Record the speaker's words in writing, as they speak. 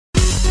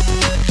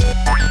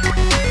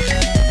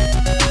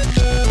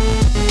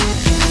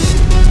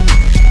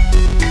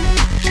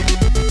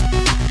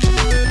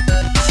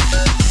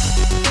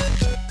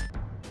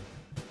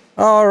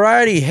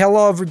Alrighty,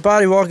 hello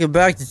everybody, welcome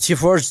back to Team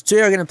Fortress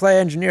 2. I'm gonna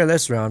play Engineer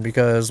this round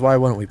because why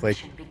wouldn't we play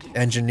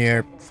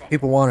Engineer?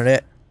 People wanted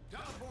it.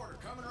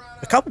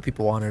 A couple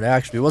people wanted it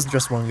actually, it wasn't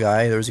just one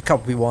guy, there was a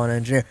couple people wanted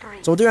Engineer.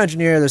 So we'll do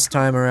Engineer this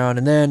time around,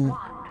 and then,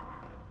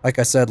 like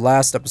I said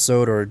last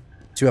episode or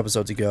 2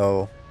 episodes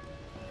ago,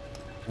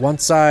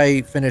 once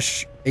I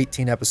finish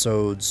 18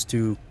 episodes,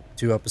 two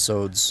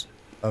episodes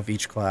of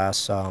each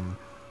class,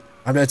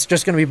 it's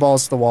just gonna be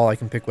balls to the wall. I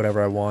can pick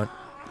whatever I want.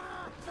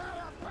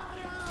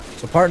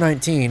 So part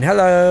 19,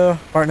 hello!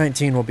 Part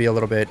 19 will be a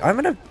little bit,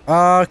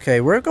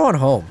 okay, we're going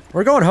home.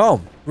 We're going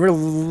home. We're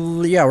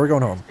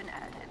going home.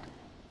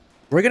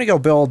 We're gonna go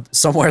build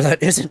somewhere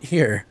that isn't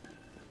here.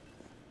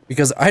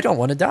 Because I don't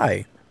want to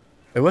die.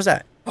 Wait, what's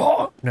that?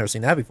 Oh, never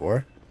seen that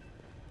before.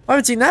 I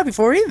haven't seen that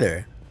before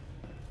either.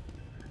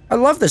 I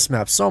love this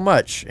map so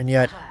much, and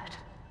yet...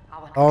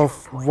 Oh,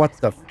 what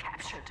the...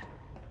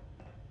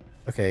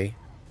 Okay,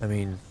 I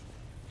mean...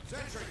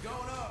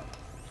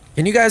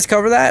 Can you guys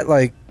cover that?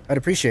 Like... I'd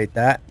appreciate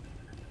that.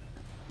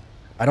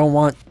 I don't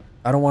want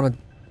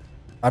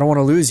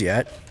to lose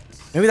yet.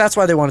 Maybe that's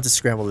why they wanted to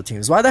scramble the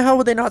teams. Why the hell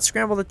would they not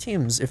scramble the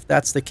teams if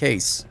that's the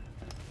case?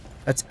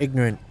 That's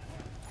ignorant.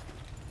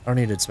 I don't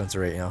need to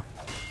Spencer right now.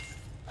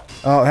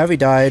 Oh, Heavy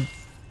died.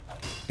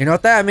 You know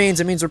what that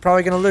means? It means we're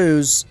probably gonna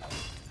lose.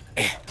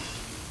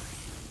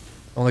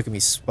 Don't look at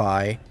me,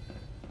 Spy.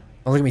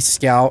 Don't look at me,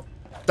 Scout.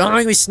 Don't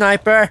look at me,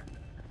 Sniper.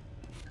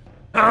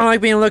 I don't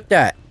like being looked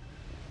at.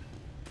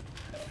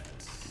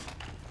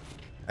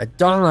 I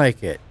don't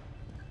like it.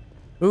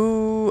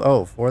 Ooh,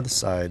 oh, for the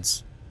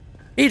sides.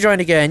 He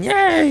joined again,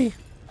 yay!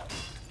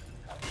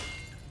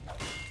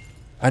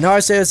 I know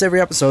I say this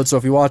every episode, so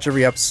if you watch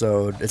every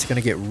episode, it's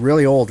gonna get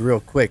really old real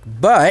quick,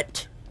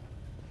 but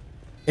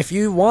if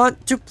you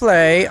want to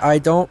play, I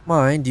don't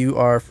mind. You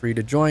are free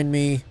to join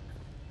me.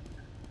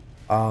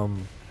 I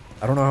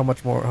don't know how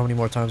many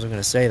more times I'm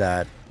gonna say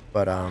that,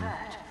 but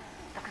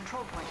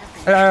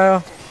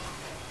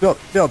build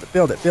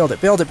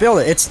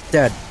it. It's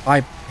dead. I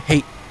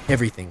hate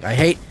everything. I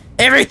hate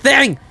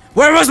everything!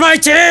 Where was my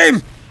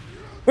team?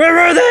 Where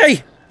were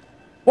they?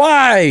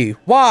 Why?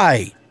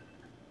 Why?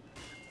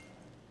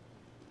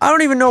 I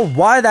don't even know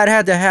why that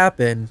had to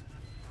happen.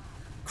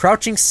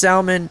 Crouching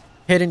Salmon,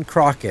 Hidden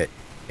Crockett.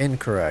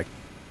 Incorrect.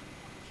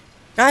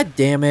 God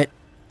damn it.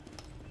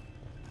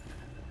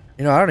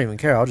 You know, I don't even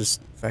care. I'll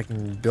just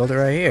fucking build it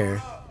right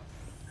here.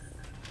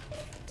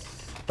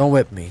 Don't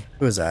whip me.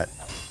 Who is that?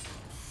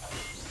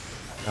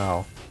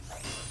 Oh.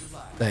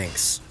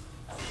 Thanks.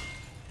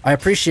 I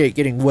appreciate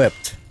getting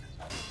whipped.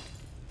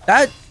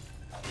 That...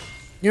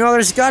 You know,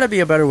 there's gotta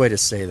be a better way to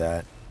say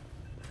that.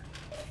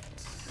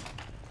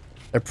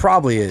 There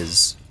probably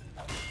is.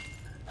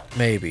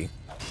 Maybe.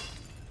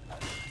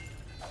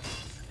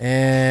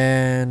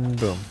 And...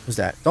 boom. Who's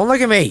that? Don't look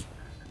at me!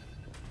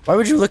 Why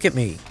would you look at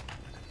me?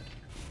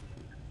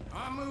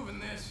 I'm moving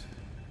this.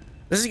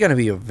 This is gonna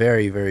be a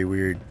very, very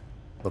weird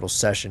little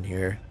session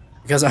here.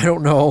 Because I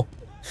don't know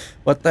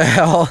what the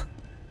hell...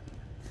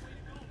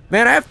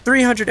 Man, I have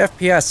 300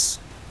 FPS.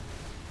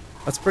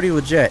 That's pretty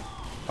legit.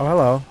 Oh,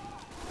 hello.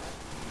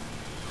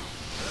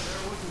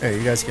 Hey,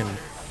 you guys can,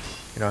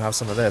 you know, have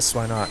some of this.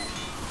 Why not?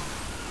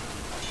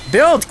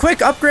 Build!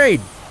 Quick! Upgrade!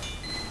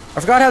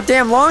 I forgot how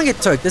damn long it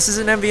took. This is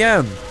an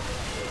MVM.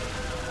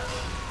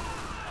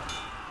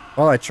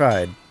 Well, I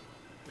tried.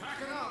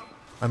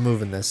 I'm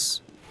moving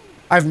this.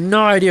 I have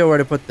no idea where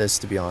to put this,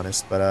 to be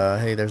honest. But,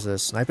 hey, there's a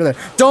sniper there.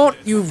 Don't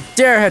you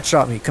dare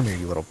headshot me! Come here,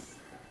 you little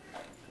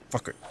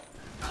fucker.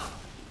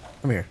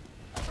 Come here.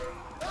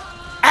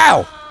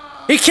 Ow!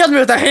 He killed me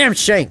with a ham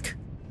shank!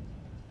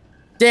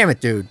 Damn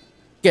it, dude.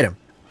 Get him.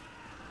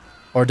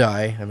 Or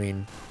die. I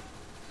mean,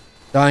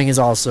 dying is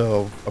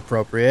also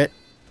appropriate.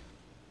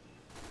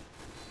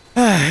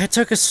 It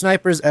took a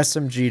sniper's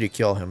SMG to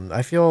kill him.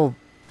 I feel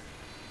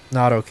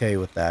not okay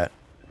with that.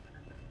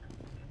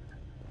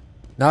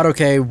 Not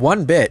okay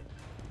one bit.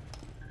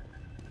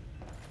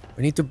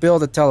 We need to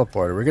build a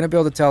teleporter. We're gonna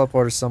build a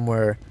teleporter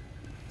somewhere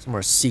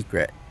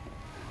secret.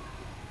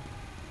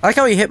 I like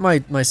how he hit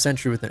my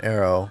sentry with an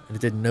arrow, and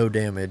it did no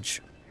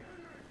damage.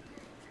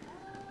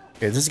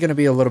 Okay, this is gonna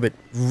be a little bit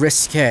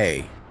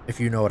risque, if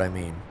you know what I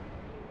mean.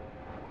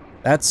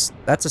 That's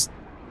a...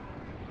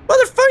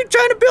 Motherfucker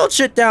trying to build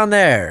shit down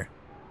there!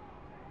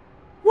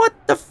 What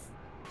the f...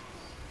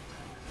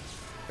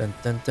 Dun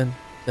dun dun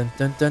dun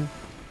dun dun.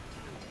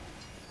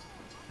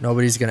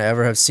 Nobody's gonna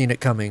ever have seen it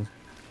coming.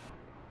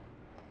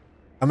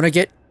 I'm gonna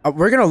get...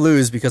 we're gonna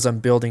lose because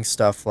I'm building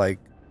stuff, like...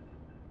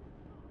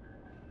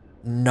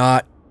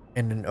 not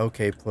in an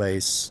okay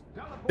place.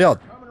 Build.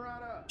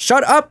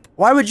 Shut up!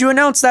 Why would you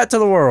announce that to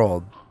the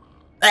world?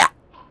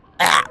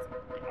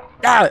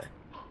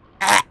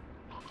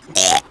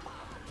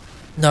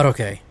 Not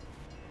okay.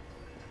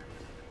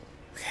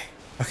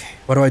 Okay.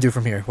 What do I do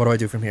from here? What do I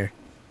do from here?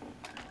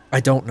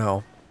 I don't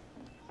know.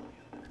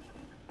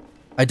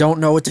 I don't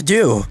know what to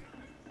do.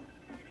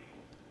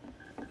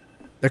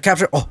 They're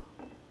captured. Oh.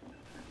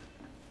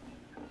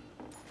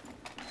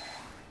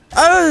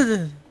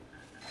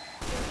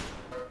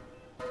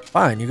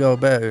 Fine, you go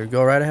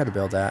right ahead to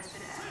build that.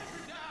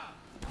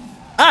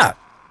 Ah!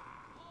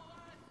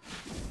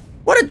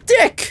 What a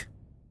dick!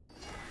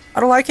 I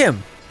don't like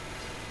him.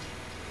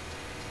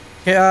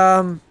 Okay,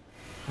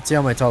 let's see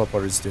how my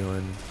teleporter's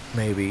doing.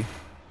 Maybe.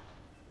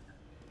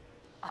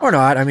 Or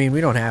not, I mean,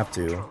 we don't have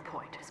to.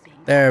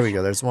 There we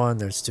go, there's one,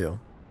 there's two.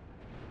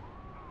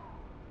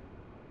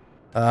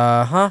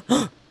 Huh?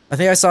 I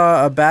think I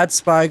saw a bad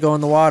spy go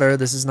in the water.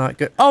 This is not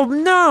good. Oh,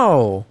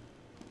 no!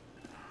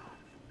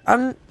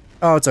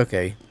 Oh, it's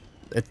okay.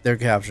 They're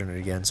capturing it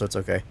again, so it's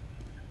okay.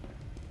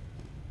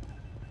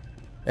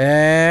 And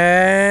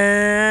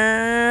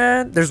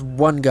there's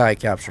one guy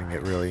capturing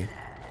it, really.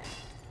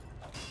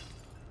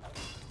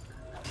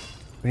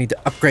 We need to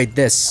upgrade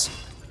this.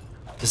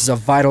 This is of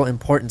vital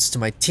importance to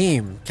my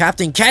team.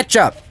 Captain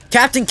Ketchup!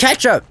 Captain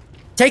Ketchup!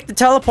 Take the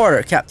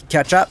teleporter, Captain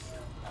Ketchup.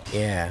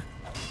 Yeah.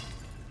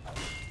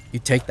 You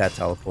take that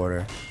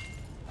teleporter.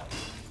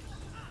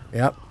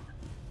 Yep.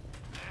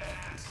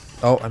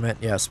 Oh, I meant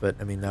yes, but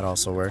I mean that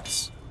also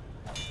works.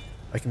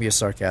 I can be a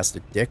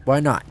sarcastic dick. Why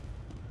not?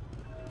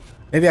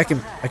 Maybe I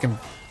can.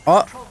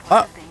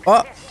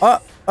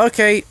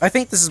 Okay. I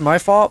think this is my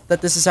fault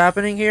that this is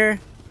happening here.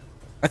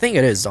 I think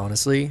it is,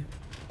 honestly.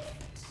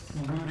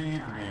 Good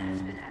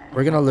evening.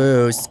 We're gonna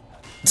lose.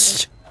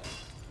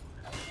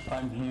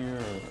 I'm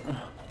here.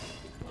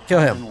 Kill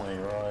him. Finally,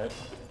 right?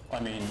 I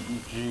mean,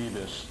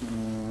 Jeebus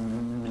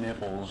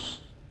nipples.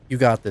 You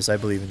got this. I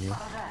believe in you.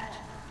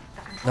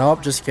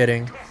 Nope, just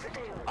kidding.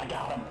 I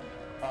got him.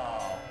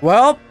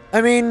 Well,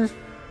 I mean,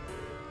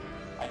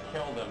 I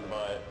killed him,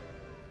 but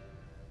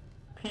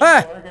people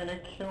are gonna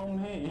kill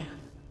me.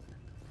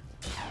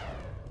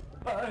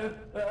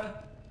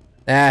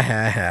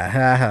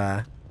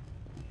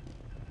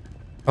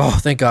 Oh,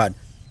 thank God.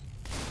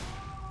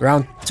 The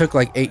round took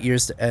like 8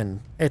 years to end.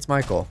 Hey, it's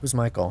Michael. Who's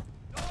Michael?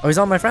 Oh, he's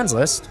on my friends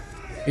list.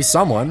 He's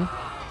someone.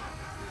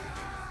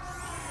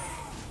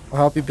 I'll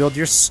help you build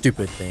your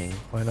stupid thing.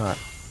 Why not?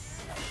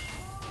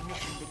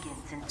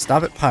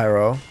 Stop it,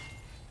 Pyro.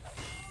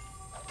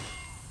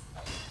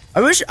 I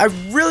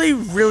really,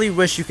 really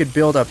wish you could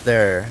build up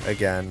there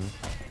again.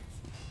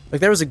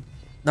 Like, there was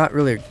not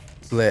really a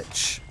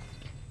glitch,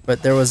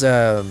 but there was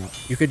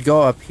you could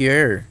go up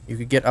here. You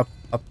could get up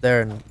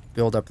there and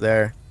build up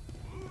there.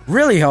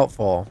 Really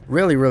helpful.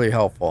 Really, really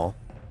helpful.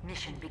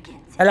 Mission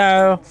begins.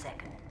 Hello.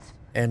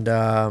 And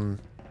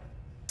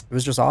it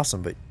was just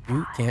awesome, but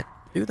you can't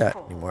do that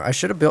anymore. I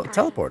should have built a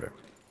teleporter.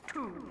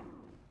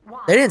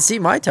 They didn't see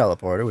my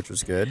teleporter, which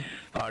was good.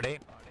 Ardy?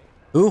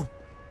 Ooh.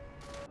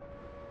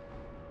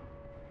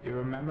 You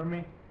remember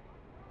me?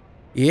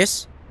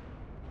 Yes?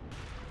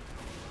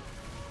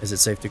 Is it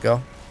safe to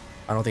go?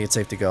 I don't think it's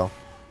safe to go.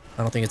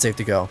 I don't think it's safe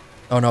to go.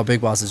 Oh no,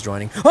 Big Boss is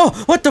joining. Oh,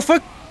 what the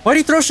fuck? Why'd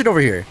he throw shit over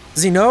here?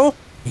 Does he know?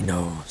 He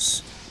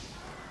knows.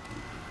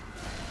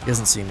 He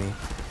doesn't see me.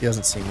 He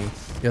doesn't see me.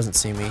 He doesn't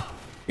see me.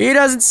 He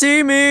doesn't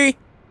see me!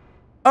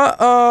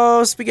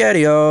 Uh-oh,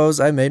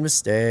 SpaghettiOs. I made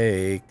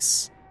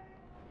mistakes.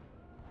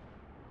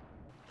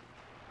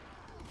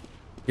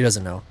 He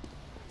doesn't know.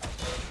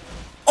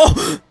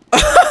 Oh!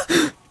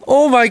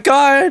 Oh my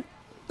God!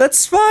 That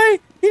spy!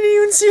 He didn't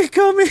even see it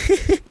coming!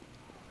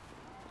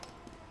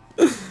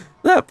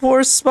 That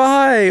poor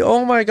spy!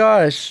 Oh my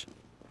gosh!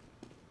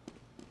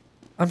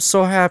 I'm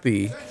so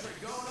happy.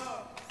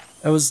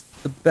 That was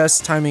the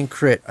best timing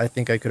crit I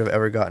think I could have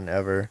ever gotten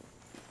ever.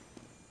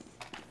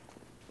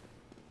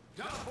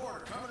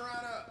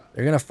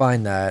 They're gonna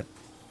find that,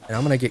 and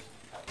I'm gonna get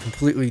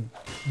completely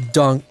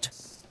dunked.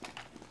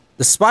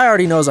 The spy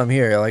already knows I'm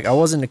here. Like, I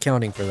wasn't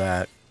accounting for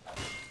that.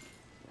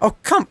 Oh,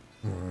 come.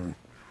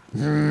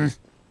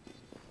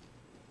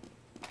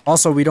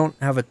 Also, we don't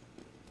have a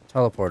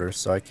teleporter,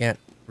 so I can't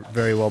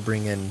very well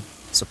bring in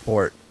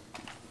support.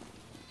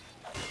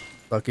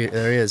 Look,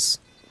 there he is.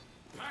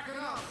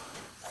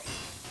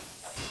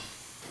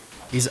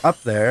 He's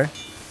up there.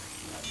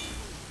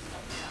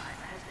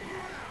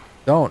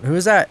 Don't. Who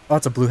is that? Oh,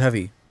 it's a blue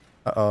heavy.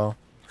 Uh-oh.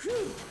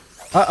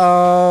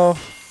 Uh-oh.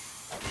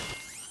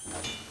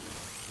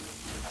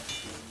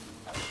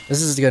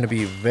 This is going to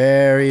be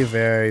very,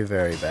 very,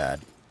 very bad.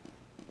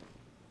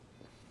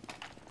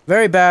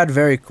 Very bad,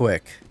 very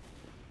quick.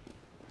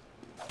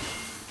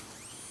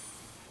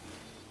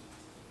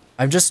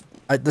 I'm just...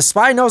 the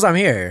spy knows I'm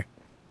here.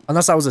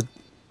 Unless I was a...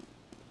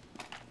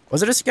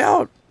 Was it a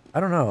scout? I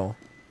don't know.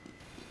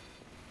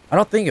 I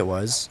don't think it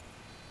was.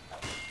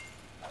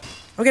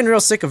 I'm getting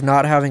real sick of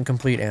not having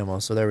complete ammo,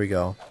 so there we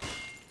go.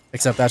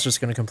 Except that's just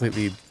going to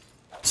completely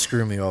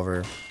screw me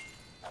over.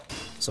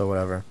 So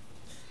whatever.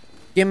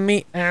 Give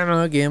me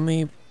ammo, give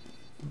me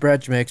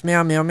bread mix.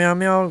 Meow, meow, meow,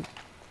 meow.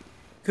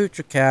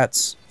 Creature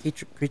cats.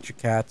 Creature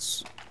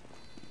cats.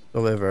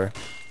 Deliver.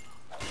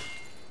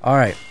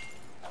 Alright.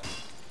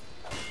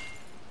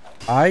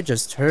 I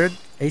just heard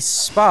a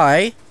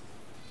spy.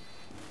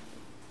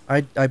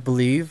 I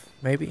believe,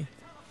 maybe.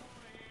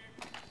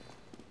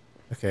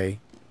 Okay.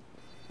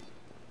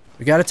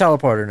 We got a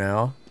teleporter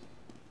now.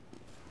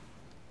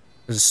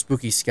 There's a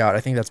spooky scout.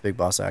 I think that's Big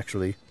Boss,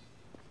 actually.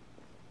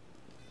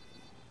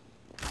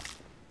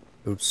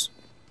 Oops.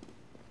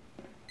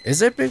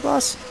 Is it Big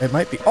Boss? It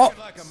might be. Oh!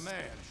 Like a man,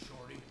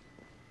 shorty.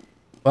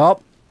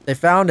 Well, they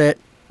found it.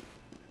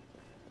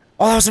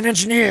 Oh, that was an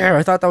engineer!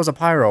 I thought that was a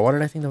pyro. Why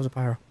did I think that was a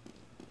pyro?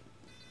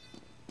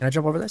 Can I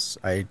jump over this?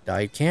 I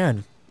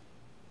can.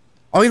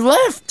 Oh, he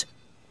left!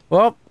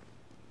 Well,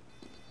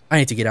 I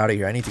need to get out of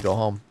here. I need to go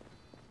home.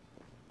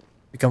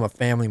 Become a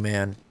family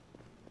man.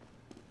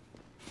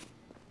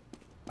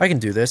 I can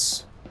do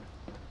this.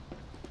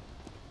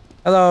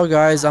 Hello,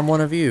 guys. I'm one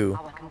of you.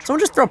 Someone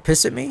just throw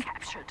piss at me?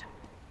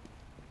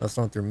 No,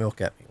 someone threw milk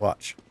at me.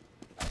 Watch.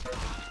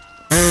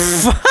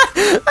 I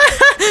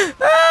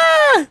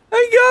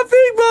got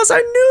Big Boss. I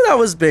knew that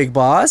was Big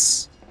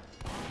Boss.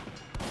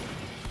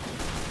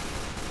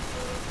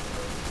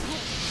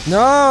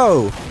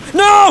 No!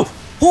 No!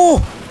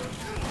 Oh!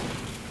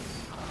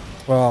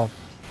 Well,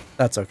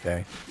 that's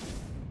okay.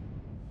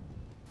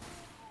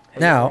 Hey,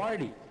 Now,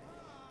 Ardy,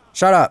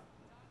 shut up.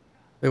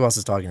 Big Boss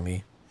is talking to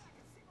me.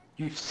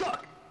 you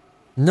suck.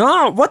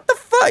 No, what the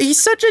fuck?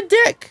 He's such a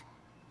dick.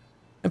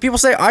 And people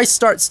say I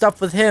start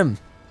stuff with him.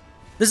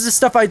 This is the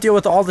stuff I deal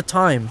with all the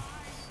time.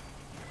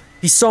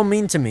 He's so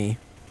mean to me.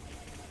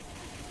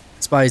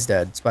 Spy's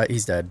dead.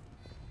 He's dead.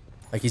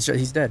 Like,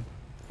 he's dead.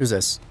 Who's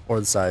this? Or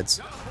the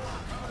sides.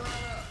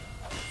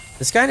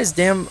 This guy is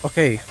damn...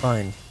 Okay,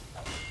 fine.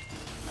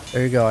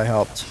 There you go, I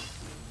helped.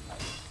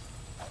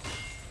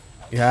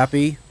 You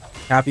happy?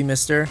 Happy,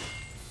 mister?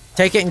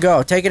 Take it and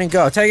go. Take it and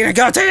go. Take it and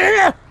go. Take it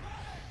and go!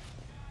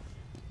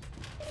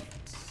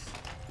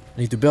 I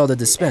need to build a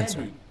dispenser.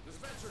 Andy.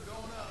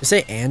 You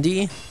say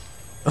Andy?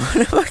 What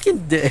a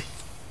fucking dick.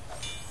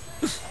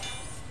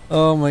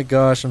 Oh my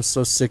gosh, I'm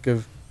so sick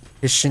of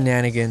his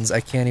shenanigans.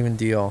 I can't even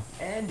deal.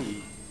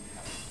 Andy.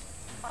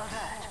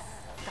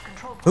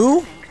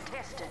 Who?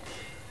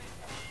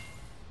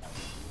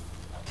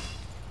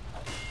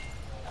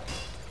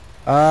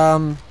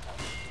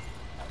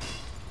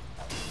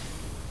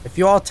 If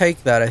you all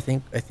take that, I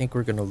think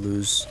we're gonna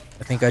lose.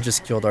 I think I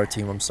just killed our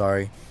team. I'm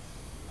sorry.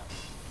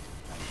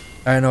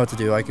 I don't know what to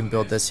do. I can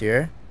build this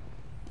here.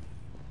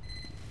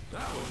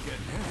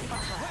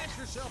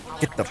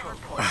 Get the...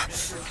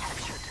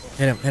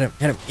 Hit him, hit him,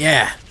 hit him.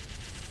 Yeah!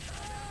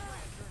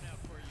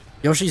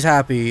 Yoshi's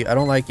happy. I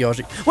don't like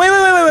Yoshi. Wait.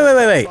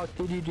 What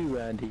did you do,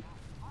 Andy?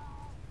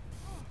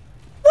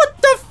 What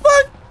the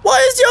fuck?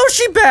 Why is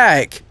Yoshi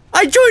back?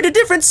 I joined a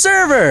different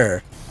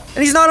server!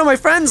 And he's not on my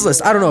friends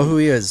list. I don't know who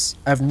he is.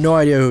 I have no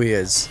idea who he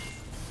is.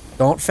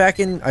 Don't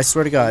feckin'... I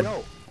swear to God.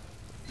 No.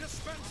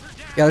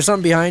 Yeah, there's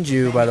something behind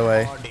you, by the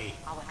way.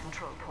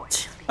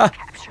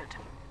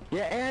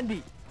 Yeah,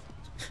 Andy.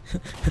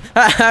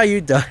 Haha, you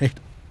died.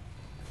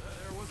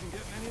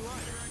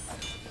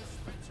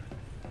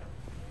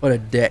 What a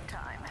dick.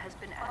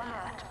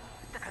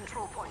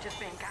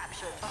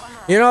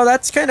 You know,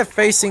 that's kind of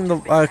facing the...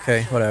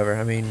 Okay, whatever.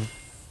 I mean,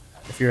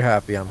 if you're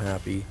happy, I'm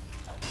happy.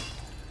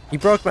 He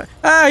broke my...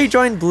 Ah, he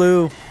joined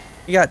blue.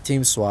 He got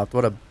team swapped.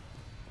 What a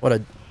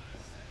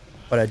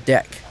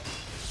dick.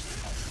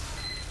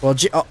 Well,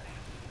 oh.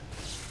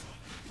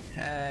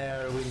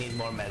 We need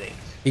more medics.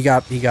 He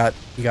got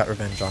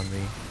revenge on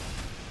me.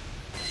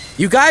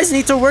 You guys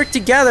need to work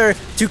together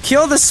to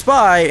kill the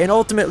spy and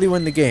ultimately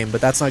win the game, but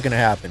that's not gonna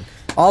happen.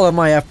 All of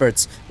my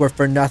efforts were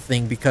for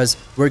nothing because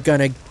we're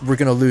gonna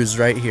lose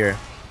right here.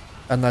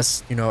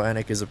 Unless, you know,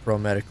 Anik is a pro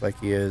medic like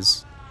he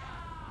is.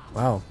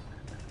 Wow.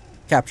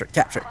 Capture,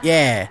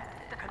 yeah!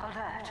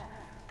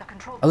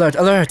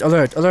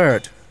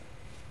 Alert.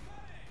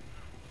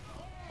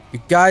 You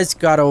guys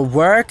gotta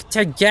work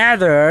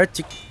together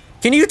to...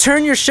 Can you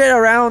turn your shit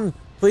around,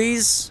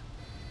 please?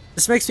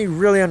 This makes me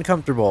really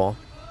uncomfortable.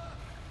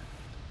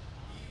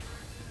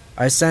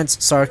 I sense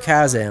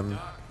sarcasm.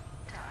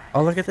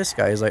 Oh, look at this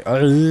guy. He's like,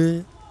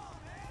 we're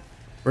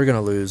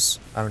gonna lose.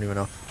 I don't even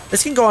know.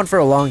 This can go on for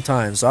a long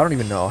time, so I don't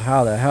even know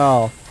how the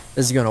hell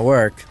this is gonna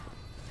work.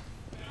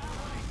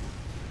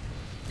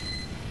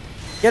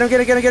 Get him.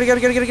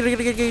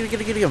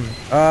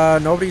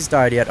 Nobody's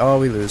died yet. Oh,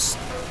 we lose.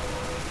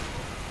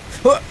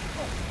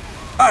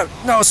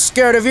 No,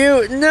 scared of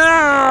you?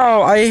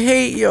 No! I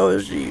hate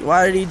Yoshi.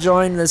 Why did he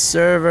join this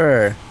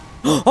server?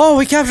 Oh,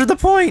 we captured the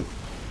point!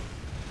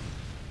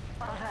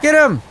 Get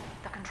him!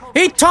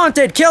 He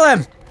taunted! Kill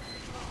him!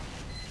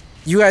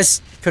 You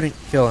guys couldn't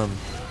kill him.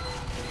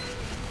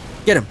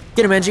 Get him!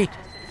 Get him, Engie!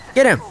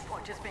 Get him!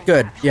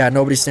 Good. Yeah,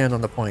 nobody stand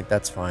on the point.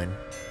 That's fine.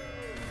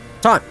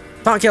 Taunt!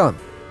 Taunt, kill him!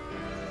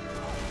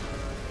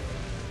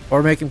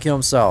 Or make him kill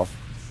himself.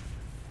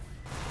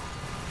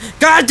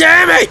 God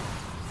damn it!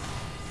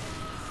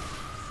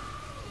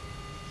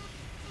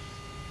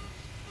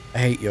 I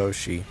hate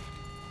Yoshi.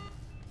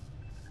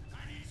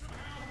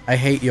 I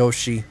hate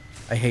Yoshi.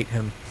 I hate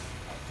him.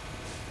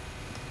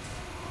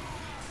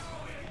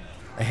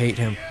 I hate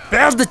him.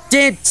 Build the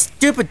damn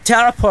stupid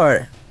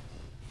teleport!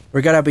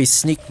 We're gonna be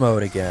sneak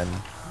mode again.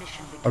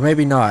 Or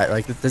maybe not.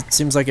 Like, it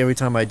seems like every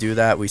time I do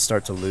that, we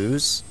start to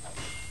lose.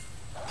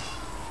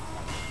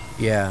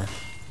 Yeah.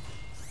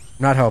 I'm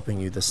not helping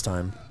you this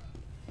time.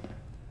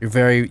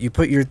 You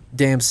put your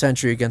damn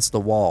sentry against the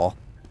wall.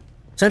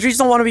 Sentries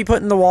don't want to be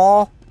put in the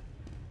wall.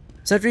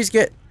 Sentries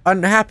get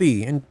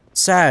unhappy and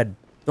sad.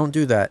 Don't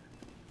do that.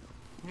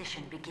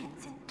 Mission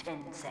begins in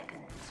 10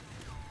 seconds.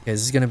 Okay,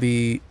 this is gonna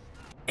be...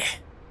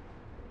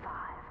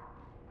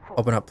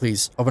 Open up,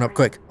 please. Open up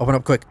quick. Open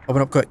up quick.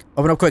 Open up quick.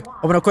 Open up quick.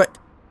 Open up quick.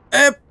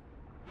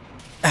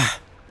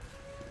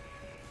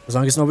 As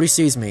long as nobody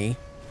sees me,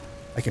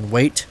 I can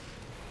wait.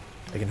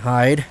 I can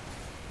hide.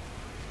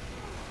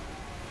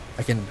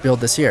 I can build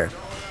this here.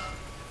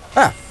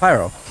 Ah,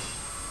 pyro.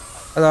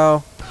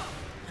 Hello.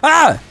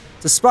 Ah!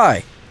 It's a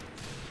spy.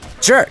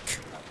 Jerk.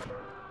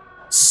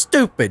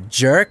 Stupid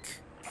jerk.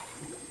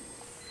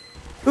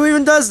 Who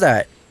even does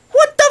that?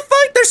 What the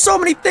fuck? There's so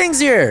many things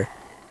here.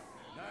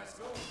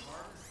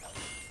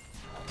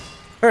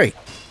 Hurry.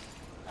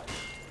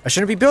 I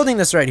shouldn't be building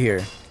this right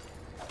here.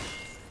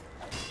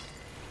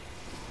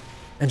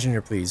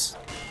 Engineer, please.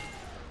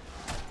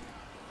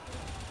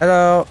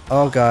 Hello.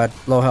 Oh god.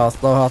 Low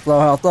health, low health, low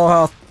health, low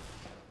health.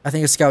 I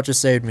think a scout just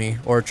saved me,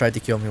 or tried to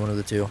kill me, one of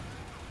the two.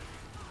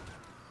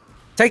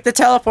 Take the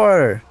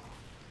teleporter!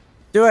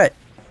 Do it!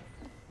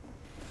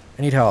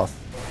 I need health.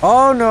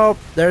 Oh no!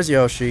 There's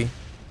Yoshi.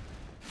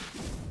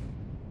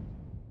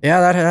 Yeah,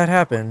 that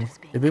happened.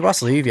 Did Big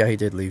Boss leave? Yeah, he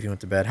did leave. He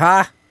went to bed.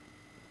 Ha!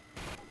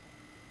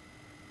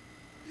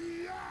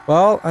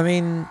 Well, I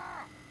mean...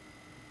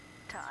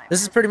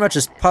 This is pretty much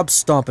a pub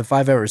stomp if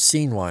I've ever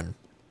seen one.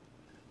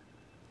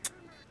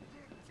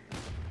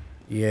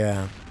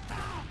 Yeah.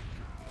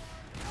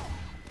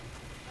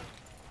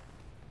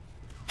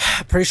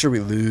 Pretty sure we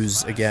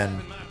lose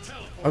again.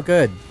 Oh,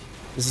 good.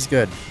 This is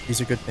good.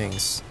 These are good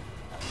things.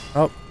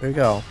 Oh, there you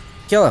go.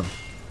 Kill him.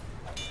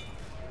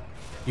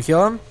 You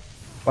kill him?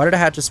 Why did a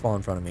hat just fall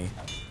in front of me?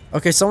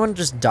 Okay, someone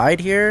just died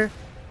here.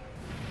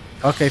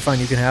 Okay, fine.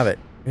 You can have it.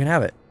 You can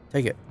have it.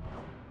 Take it.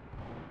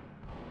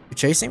 You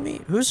chasing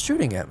me? Who's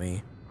shooting at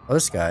me? Oh,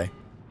 this guy.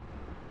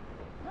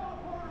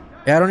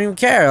 Yeah, I don't even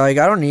care. Like,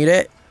 I don't need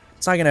it.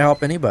 It's not gonna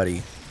help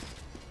anybody.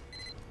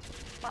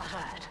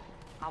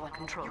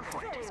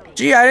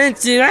 Gee, I didn't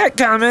see that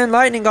coming.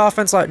 Lightning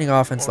offense, lightning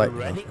offense,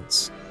 lightning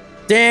offense.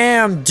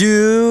 Damn,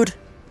 dude.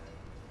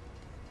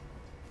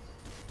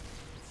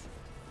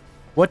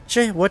 What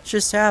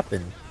just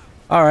happened?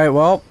 Alright,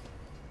 well,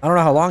 I don't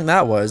know how long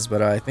that was,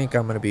 but I think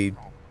I'm gonna be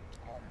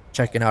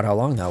checking out how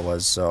long that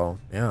was, so,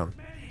 yeah.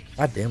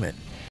 God damn it.